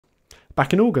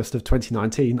Back in August of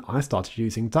 2019, I started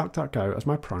using DuckDuckGo as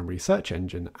my primary search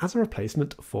engine as a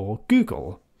replacement for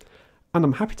Google. And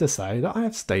I'm happy to say that I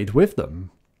have stayed with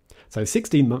them. So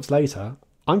 16 months later,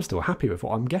 I'm still happy with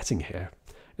what I'm getting here.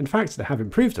 In fact, they have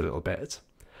improved a little bit.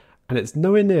 And it's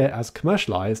nowhere near as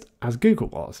commercialized as Google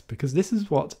was, because this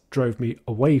is what drove me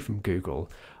away from Google.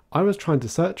 I was trying to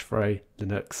search for a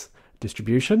Linux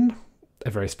distribution,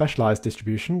 a very specialized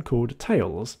distribution called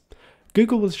Tails.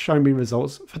 Google was showing me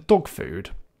results for dog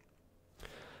food.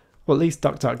 Well, at least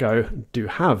DuckDuckGo do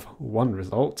have one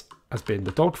result as being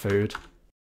the dog food,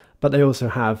 but they also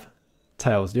have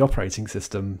Tails, the operating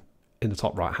system, in the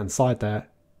top right hand side there,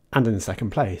 and in the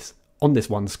second place on this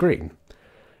one screen.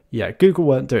 Yeah, Google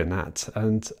weren't doing that,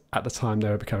 and at the time they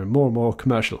were becoming more and more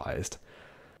commercialized.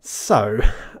 So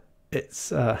it's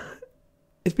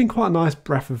been quite a nice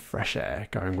breath of fresh air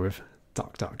going with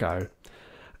DuckDuckGo.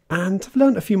 And I've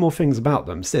learned a few more things about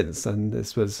them since, and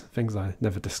this was things I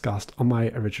never discussed on my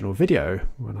original video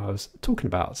when I was talking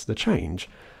about the change.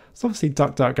 So obviously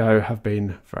DuckDuckGo have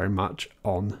been very much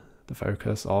on the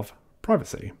focus of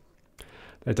privacy.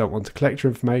 They don't want to collect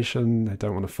your information, they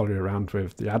don't want to follow you around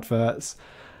with the adverts,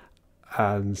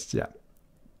 and yeah,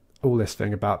 all this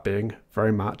thing about being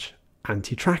very much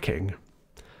anti-tracking.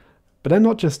 But they're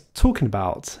not just talking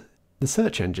about the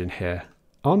search engine here.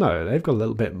 Oh no, they've got a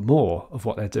little bit more of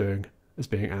what they're doing as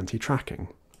being anti-tracking.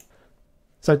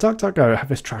 So DuckDuckGo have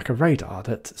this tracker radar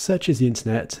that searches the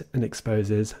internet and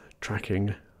exposes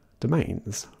tracking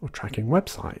domains or tracking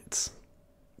websites.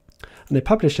 And they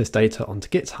publish this data onto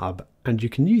GitHub, and you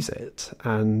can use it.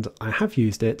 And I have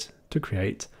used it to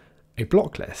create a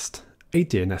block list, a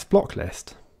DNS block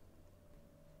list.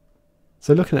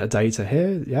 So looking at the data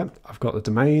here, yeah, I've got the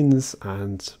domains,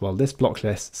 and well, this block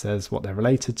list says what they're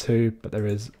related to, but there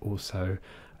is also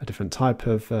a different type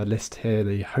of list here,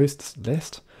 the hosts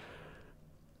list,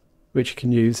 which you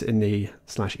can use in the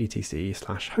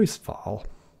 /etc/host file.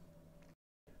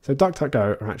 So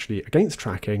DuckDuckGo are actually against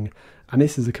tracking, and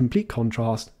this is a complete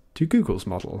contrast to Google's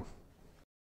model.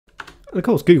 And of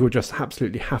course, Google just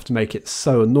absolutely have to make it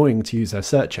so annoying to use their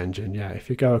search engine. Yeah, if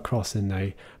you go across in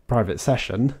a private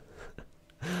session,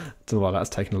 don't know why that's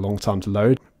taken a long time to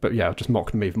load, but yeah, I'll just mock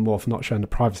them even more for not showing the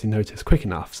privacy notice quick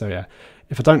enough. So yeah,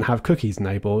 if I don't have cookies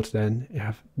enabled, then you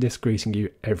have this greeting you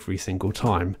every single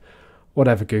time.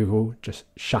 Whatever Google, just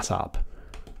shut up.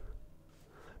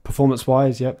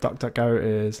 Performance-wise, yep, DuckDuckGo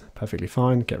is perfectly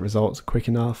fine, get results quick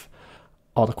enough.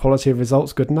 Are the quality of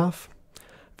results good enough?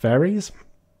 Varies.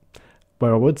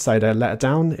 Where I would say they're let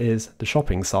down is the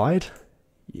shopping side.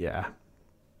 Yeah.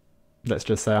 Let's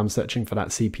just say I'm searching for that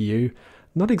CPU.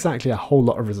 Not exactly a whole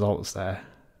lot of results there.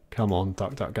 Come on,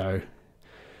 DuckDuckGo.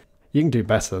 You can do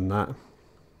better than that.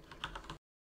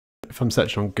 If I'm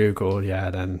searching on Google, yeah,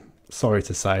 then sorry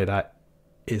to say that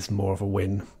is more of a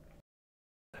win.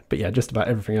 But yeah, just about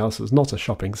everything else was not a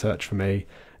shopping search for me.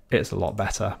 It's a lot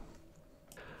better.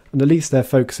 And at least they're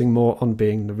focusing more on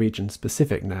being the region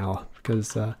specific now,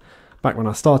 because back when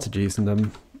I started using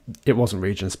them, it wasn't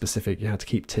region specific. You had to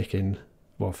keep ticking,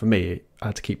 well for me, I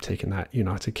had to keep ticking that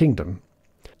United Kingdom.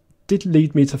 Did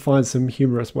lead me to find some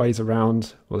humorous ways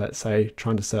around, well let's say,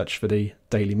 trying to search for the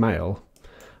Daily Mail.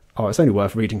 Oh, it's only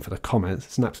worth reading for the comments.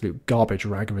 It's an absolute garbage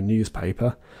rag of a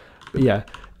newspaper. But yeah,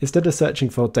 instead of searching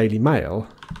for Daily Mail,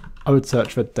 I would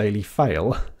search for Daily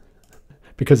Fail,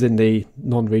 because in the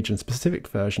non-region specific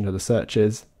version of the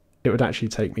searches, it would actually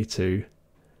take me to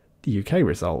the UK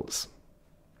results.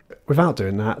 Without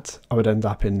doing that, I would end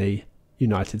up in the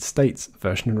United States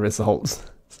version of results.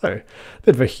 So, a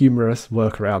bit of a humorous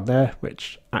workaround there,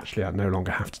 which actually I no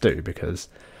longer have to do, because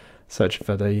searching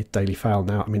for the Daily Fail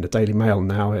now, the Daily Mail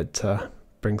now, it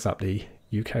brings up the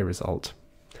UK result.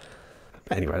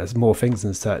 But anyway, there's more things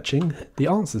than searching. The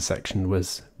answers section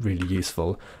was really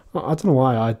useful. I don't know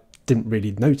why I didn't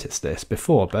really notice this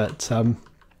before, but I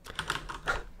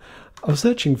was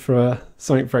searching for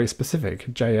something very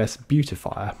specific, JS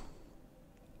beautifier.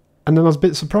 And then I was a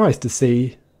bit surprised to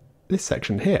see this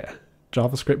section here,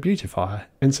 JavaScript beautifier.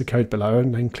 Enter code below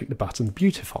and then click the button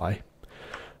beautify.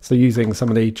 So using some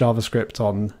of the JavaScript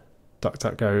on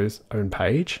DuckDuckGo's own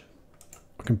page,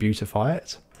 I can beautify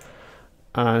it.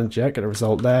 And yeah, get a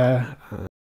result there. And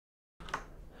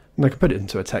I can put it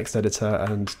into a text editor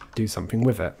and do something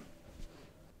with it.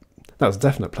 That was a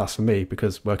definite plus for me,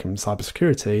 because working in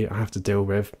cybersecurity, I have to deal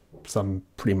with some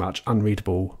pretty much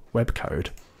unreadable web code.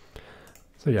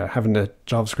 So yeah, having a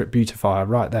JavaScript beautifier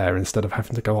right there instead of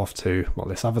having to go off to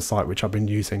this other site which I've been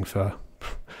using for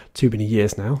too many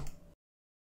years now.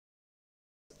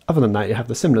 Other than that, you have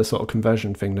the similar sort of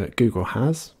conversion thing that Google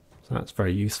has, so that's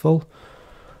very useful.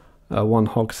 One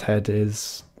hogshead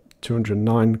is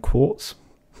 209 quarts.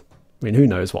 I mean, who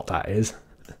knows what that is?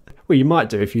 Well, you might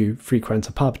do if you frequent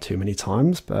a pub too many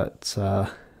times, but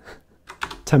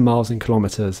 10 miles in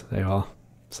kilometres, they are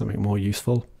something more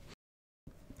useful.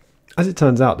 As it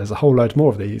turns out, there's a whole load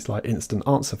more of these like instant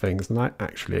answer things than I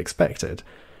actually expected.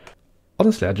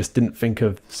 Honestly, I just didn't think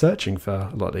of searching for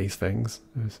a lot of these things.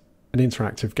 There's an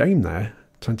interactive game there,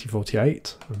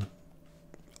 2048.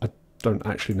 I don't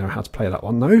actually know how to play that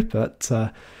one though, but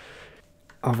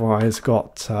otherwise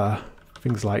got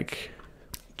things like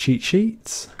cheat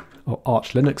sheets, or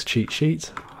Arch Linux cheat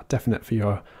sheet, definite for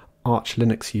your Arch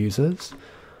Linux users,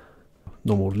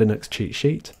 normal Linux cheat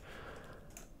sheet.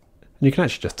 And you can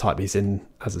actually just type these in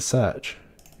as a search.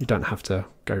 You don't have to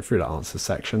go through the answers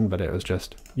section, but it was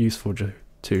just useful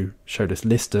to show this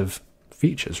list of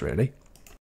features really.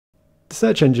 The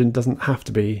search engine doesn't have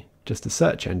to be just a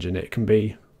search engine, it can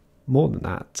be more than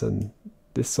that, and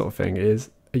this sort of thing is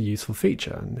a useful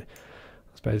feature. And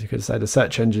I suppose you could say the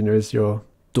search engine is your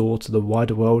door to the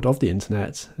wider world of the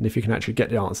internet, and if you can actually get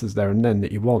the answers there and then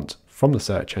that you want from the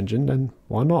search engine, then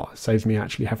why not? It saves me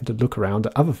actually having to look around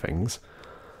at other things.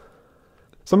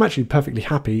 So I'm actually perfectly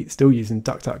happy still using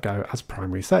DuckDuckGo as a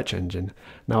primary search engine.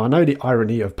 Now I know the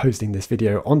irony of posting this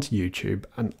video onto YouTube,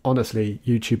 and honestly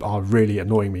YouTube are really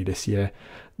annoying me this year.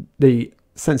 The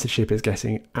censorship is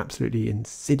getting absolutely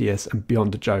insidious and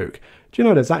beyond a joke. Do you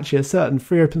know there's actually a certain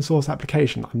free open source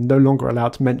application I'm no longer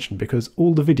allowed to mention because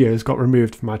all the videos got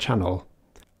removed from my channel?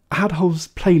 I had a whole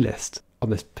playlist on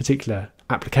this particular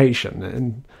application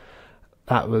and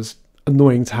that was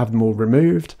annoying to have them all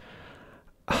removed.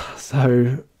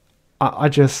 So I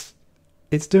just,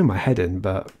 it's doing my head in,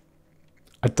 but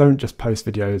I don't just post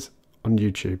videos on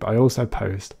YouTube, I also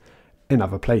post in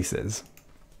other places.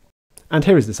 And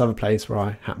here is this other place where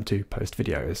I happen to post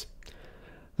videos.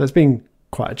 There's been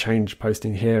quite a change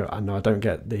posting here. I know I don't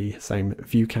get the same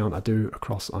view count I do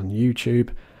across on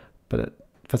YouTube, but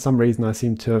for some reason I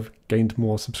seem to have gained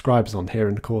more subscribers on here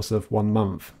in the course of 1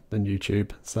 month than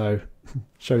YouTube. So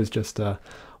shows just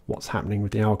what's happening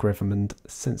with the algorithm and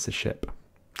censorship.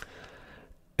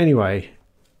 Anyway,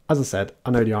 as I said,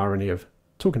 I know the irony of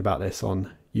talking about this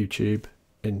on YouTube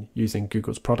in using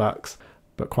Google's products,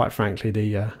 but quite frankly,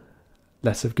 the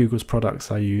less of Google's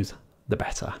products I use, the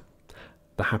better.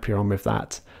 The happier I'm with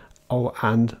that. Oh,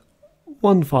 and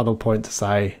one final point to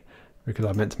say, because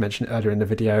I meant to mention it earlier in the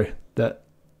video, that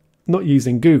not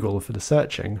using Google for the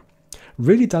searching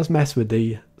really does mess with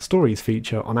the stories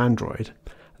feature on Android.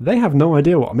 They have no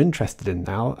idea what I'm interested in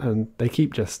now, and they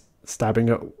keep just stabbing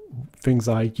at things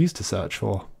I used to search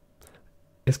for.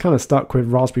 It's kind of stuck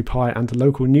with Raspberry Pi and the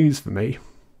local news for me.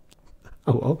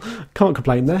 Oh well, can't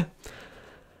complain there.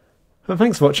 But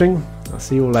thanks for watching, I'll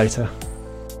see you all later.